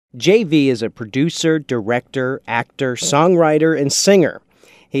JV is a producer, director, actor, songwriter, and singer.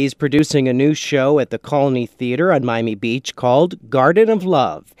 He's producing a new show at the Colony Theater on Miami Beach called Garden of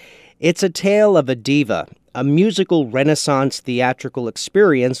Love. It's a tale of a diva, a musical Renaissance theatrical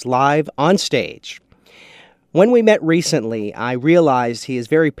experience live on stage. When we met recently, I realized he is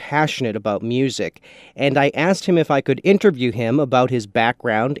very passionate about music, and I asked him if I could interview him about his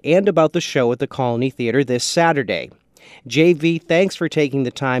background and about the show at the Colony Theater this Saturday. JAY VEE, thanks for taking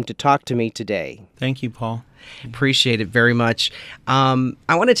the time to talk to me today. Thank you, Paul. Appreciate it very much. I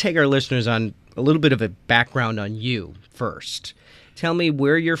want to take our listeners on a little bit of a background on you first. Tell me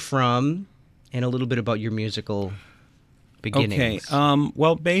where you're from and a little bit about your musical beginnings. Okay.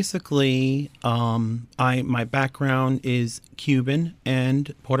 Well, basically, my background is Cuban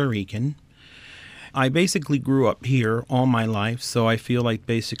and Puerto Rican. I basically grew up here all my life, so I feel like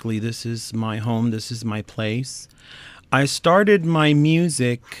basically this is my home, this is my place. I started my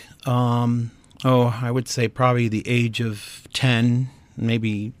music, I would say probably the age of 10,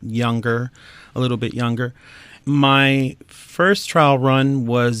 maybe younger, a little bit younger. My first trial run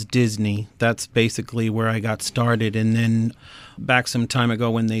was Disney. That's basically where I got started. And then back some time ago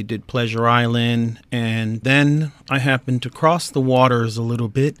when they did Pleasure Island, and then I happened to cross the waters a little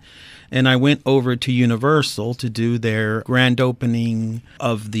bit, and I went over to Universal to do their grand opening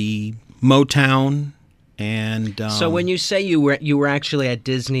of the Motown. And so when you say you were actually at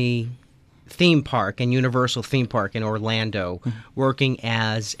Disney theme park and Universal theme park in Orlando, working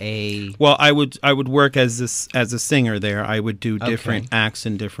as a I would work as a singer there. I would do different acts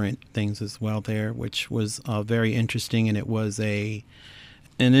and different things as well there, which was very interesting, and it was an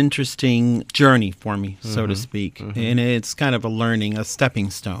interesting journey for me, so to speak. And it's kind of a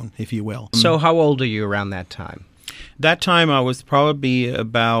stepping stone, if you will. So how old are you around that time? That time I was probably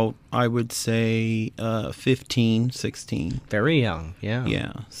about, I would say, 15, 16. Very young, yeah.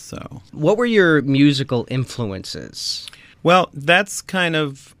 Yeah, so. What were your musical influences? Well, that's kind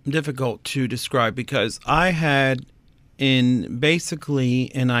of difficult to describe because I had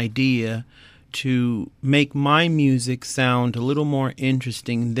basically an idea to make my music sound a little more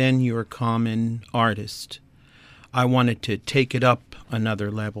interesting than your common artist. I wanted to take it up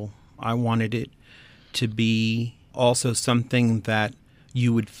another level. I wanted it to be also something that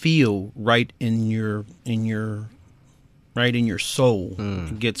you would feel right in your soul.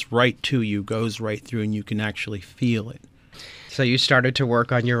 It gets right to you, goes right through, and you can actually feel it. So you started to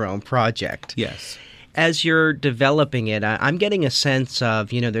work on your own project. Yes. As you're developing it, I'm getting a sense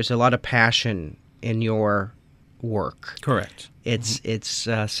of, there's a lot of passion in your work. Correct. It's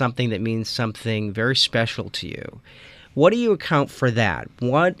something that means something very special to you. What do you account for that?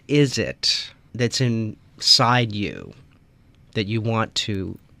 What is it that's inside you that you want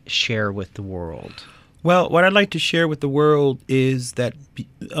to share with the world? Well, what I'd like to share with the world is that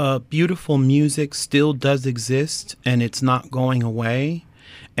beautiful music still does exist, and it's not going away,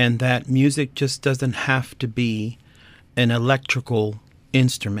 and that music just doesn't have to be an electrical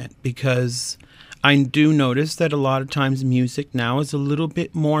instrument, because I do notice that a lot of times music now is a little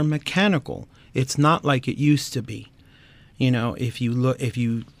bit more mechanical. It's not like it used to be. If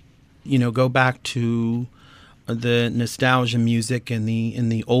you go back to the nostalgia music and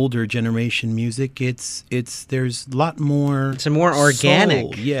the older generation music, there's a lot more. It's a more organic.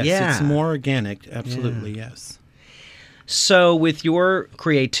 Soul. Yes, yeah. It's more organic. Absolutely, yes. So with your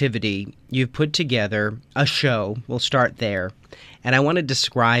creativity, you've put together a show. We'll start there. And I want to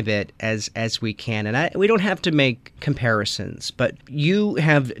describe it as we can. And we don't have to make comparisons, but you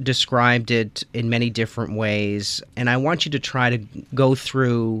have described it in many different ways. And I want you to try to go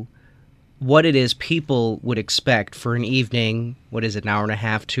through what it is people would expect for an evening. What is it, an hour and a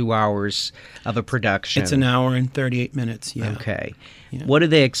half, 2 hours of a production? It's an hour and 38 minutes, yeah. Okay. Yeah. What do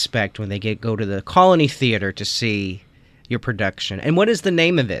they expect when they go to the Colony Theater to see your production? And what is the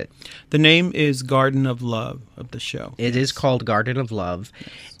name of it? The name is Garden of Love of the show. It is called Garden of Love. Yes.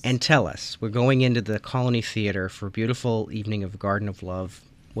 And tell us, we're going into the Colony Theater for a beautiful evening of Garden of Love.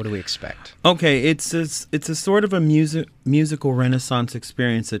 What do we expect? Okay, it's a sort of a musical Renaissance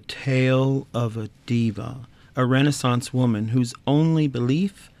experience, a tale of a diva, a Renaissance woman whose only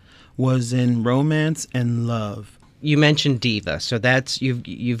belief was in romance and love. You mentioned diva, so that's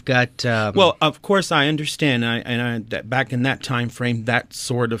you've got. Well, of course, I understand. That back in that time frame, that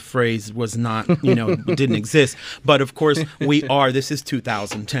sort of phrase was not, didn't exist. But of course, we are. This is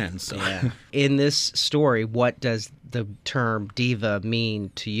 2010. So, yeah. In this story, what does the term diva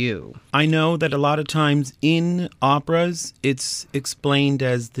mean to you? I know that a lot of times in operas, it's explained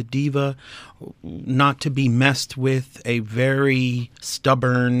as the diva not to be messed with, a very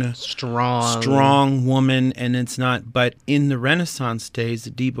stubborn, strong woman, and it's not. But in the Renaissance days,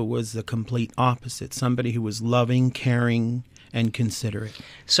 the diva was the complete opposite, somebody who was loving, caring, and considerate.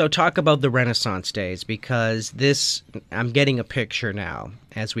 So talk about the Renaissance days, because this, I'm getting a picture now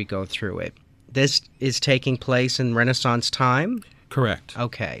as we go through it. This is taking place in Renaissance time? Correct.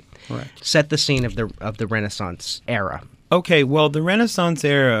 Okay. Correct. Set the scene of the Renaissance era. Okay, well, the Renaissance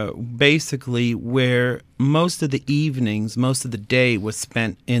era, basically, where most of the evenings, most of the day was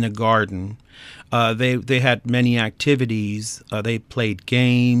spent in a garden. They had many activities. They played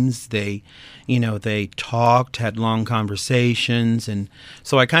games. They talked, had long conversations, and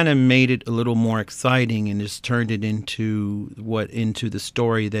so I kind of made it a little more exciting and just turned it into the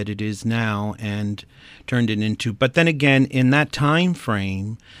story that it is now, and turned it into. But then again, in that time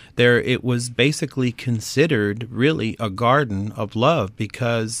frame, it was basically considered really a garden of love,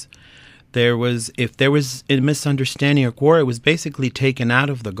 because if there was a misunderstanding or quarrel, it was basically taken out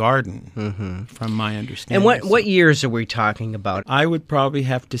of the garden, from my understanding. And what years are we talking about? I would probably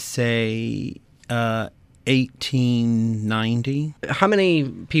have to say 1890. How many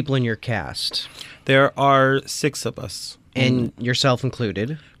people in your cast? There are 6 of us. And yourself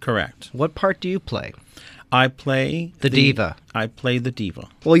included? Correct. What part do you play? I play the diva. I play the diva.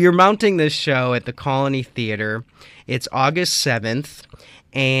 Well, you're mounting this show at the Colony Theater. It's August 7th.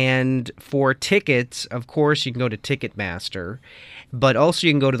 And for tickets, of course, you can go to Ticketmaster, but also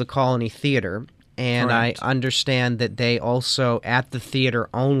you can go to the Colony Theater. And correct. I understand that they also, at the theater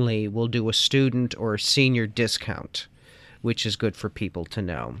only, will do a student or a senior discount, which is good for people to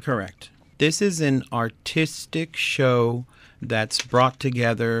know. Correct. This is an artistic show that's brought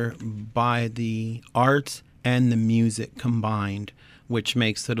together by the arts and the music combined, which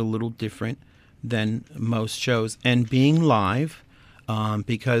makes it a little different than most shows. And being live,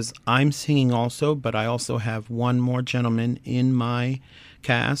 because I'm singing also, but I also have one more gentleman in my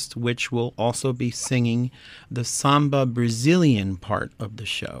cast, which will also be singing the samba Brazilian part of the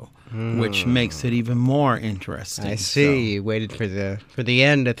show, which makes it even more interesting. I see. You waited for the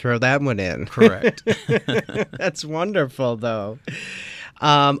end to throw that one in. Correct. That's wonderful, though.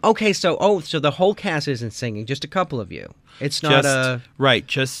 Okay, so the whole cast isn't singing, just a couple of you. It's not right.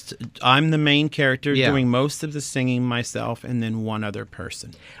 Just I'm the main character doing most of the singing myself, and then one other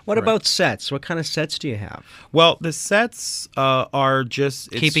person. What about sets? What kind of sets do you have? Well, the sets are just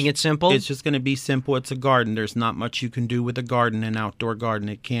keeping it simple. It's just going to be simple. It's a garden. There's not much you can do with a garden, an outdoor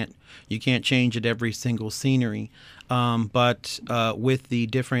garden. You can't change it every single scenery. But with the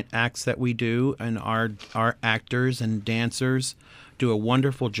different acts that we do, and our actors and dancers do a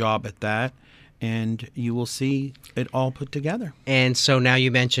wonderful job at that. And you will see it all put together. And so now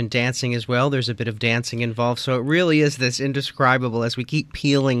you mentioned dancing as well. There's a bit of dancing involved. So it really is this indescribable, as we keep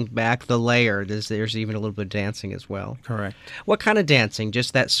peeling back the layer, there's even a little bit of dancing as well. Correct. What kind of dancing?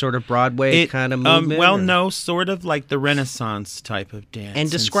 Just that sort of Broadway kind of movement? No, sort of like the Renaissance type of dance. And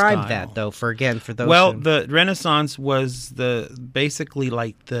describe that, though, for those Well, the Renaissance was basically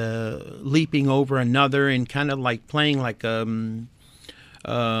like the leaping over another and kind of like playing like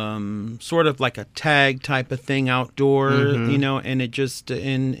sort of like a tag type of thing outdoor, and it just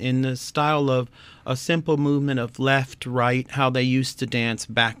in the style of a simple movement of left, right, how they used to dance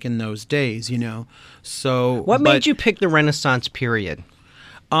back in those days, So what made you pick the Renaissance period?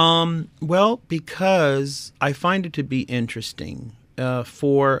 Well, because I find it to be interesting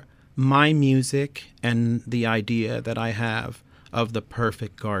for my music and the idea that I have of the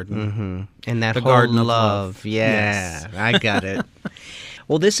perfect garden. And that the whole garden of love. Yeah, yes. I got it.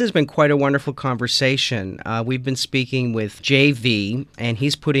 Well, this has been quite a wonderful conversation. We've been speaking with JAY VEE, and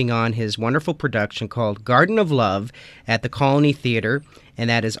he's putting on his wonderful production called Garden of Love at the Colony Theater, and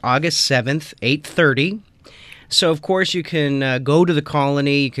that is August 7th, 8:30. So, of course, you can go to the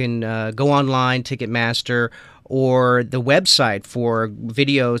Colony, you can go online, Ticketmaster, or the website for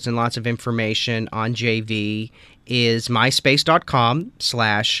videos and lots of information on JAY VEE is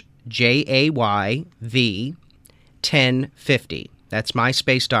myspace.com/JAYV1050. That's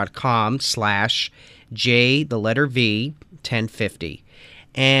myspace.com/J1050.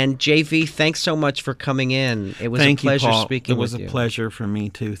 And JAY VEE, thanks so much for coming in. It was a pleasure speaking with you. It was a pleasure for me,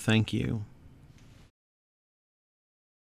 too. Thank you.